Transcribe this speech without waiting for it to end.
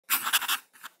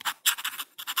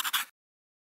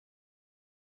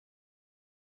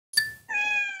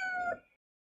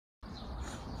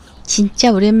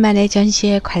진짜 오랜만에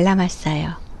전시회 관람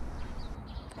왔어요.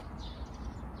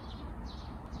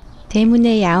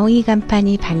 대문에 야옹이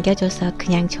간판이 반겨줘서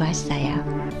그냥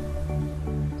좋았어요.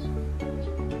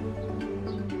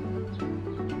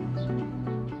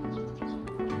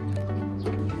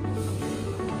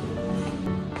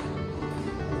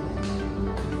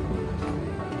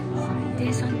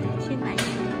 내 손 대지 마요.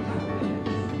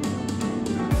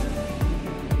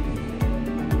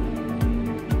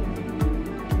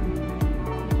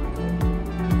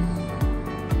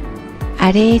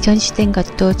 아래에 전시된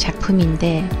것도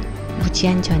작품인데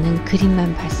무지한 저는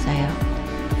그림만 봤어요.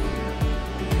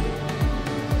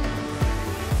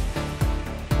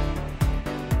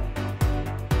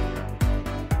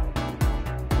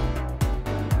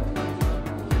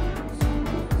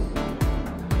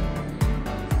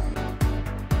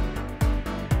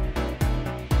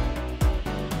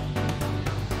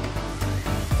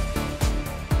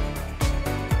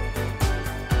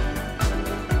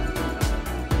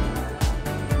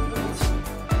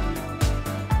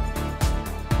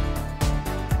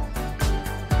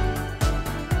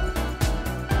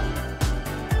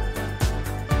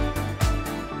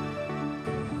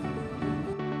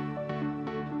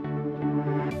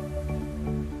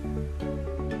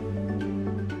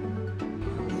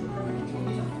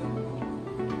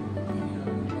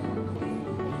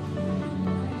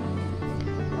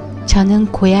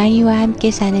 저는 고양이와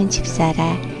함께 사는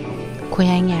집사라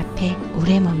고양이 앞에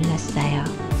오래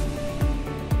머물렀어요.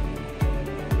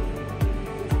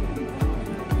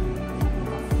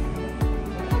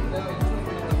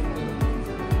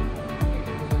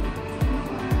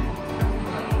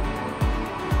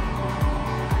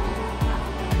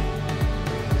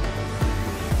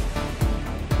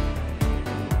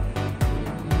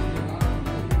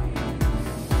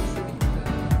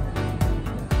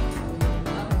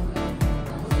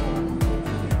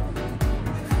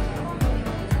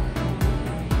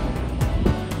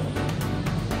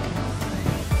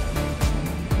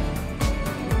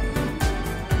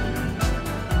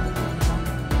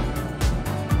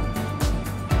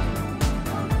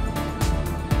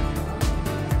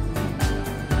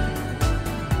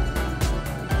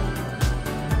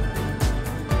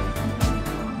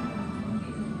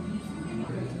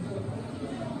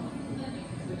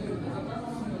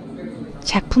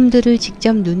 작품들을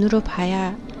직접 눈으로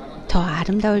봐야 더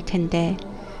아름다울 텐데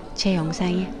제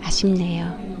영상이 아쉽네요.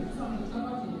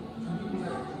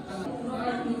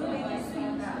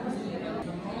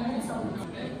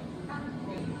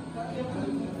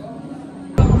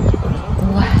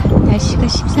 우와, 날씨가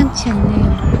심상치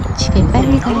않네요. 집에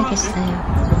빨리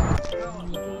가야겠어요.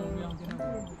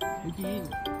 여기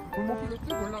골목길로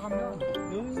쭉 올라가면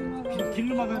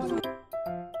길로 가면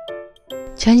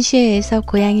전시회에서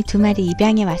고양이 2마리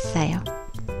입양해 왔어요.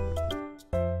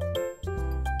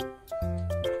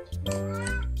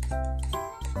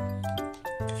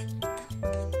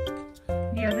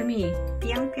 우리 여름이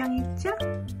삐양삐양 했죠?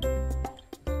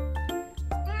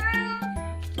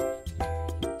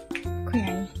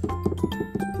 고양이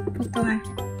복동아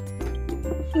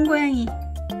흰고양이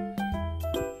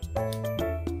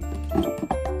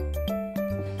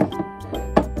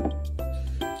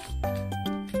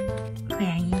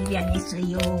고양이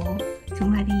입양했어요.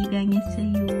 2마리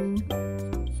입양했어요.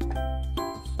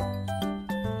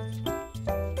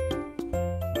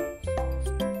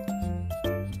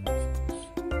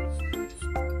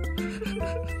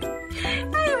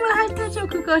 아이 뭐 핥아줘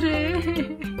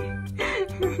그거를.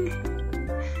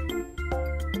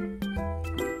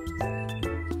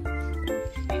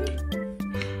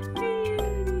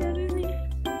 여름이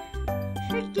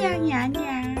새끼양이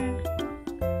아니야.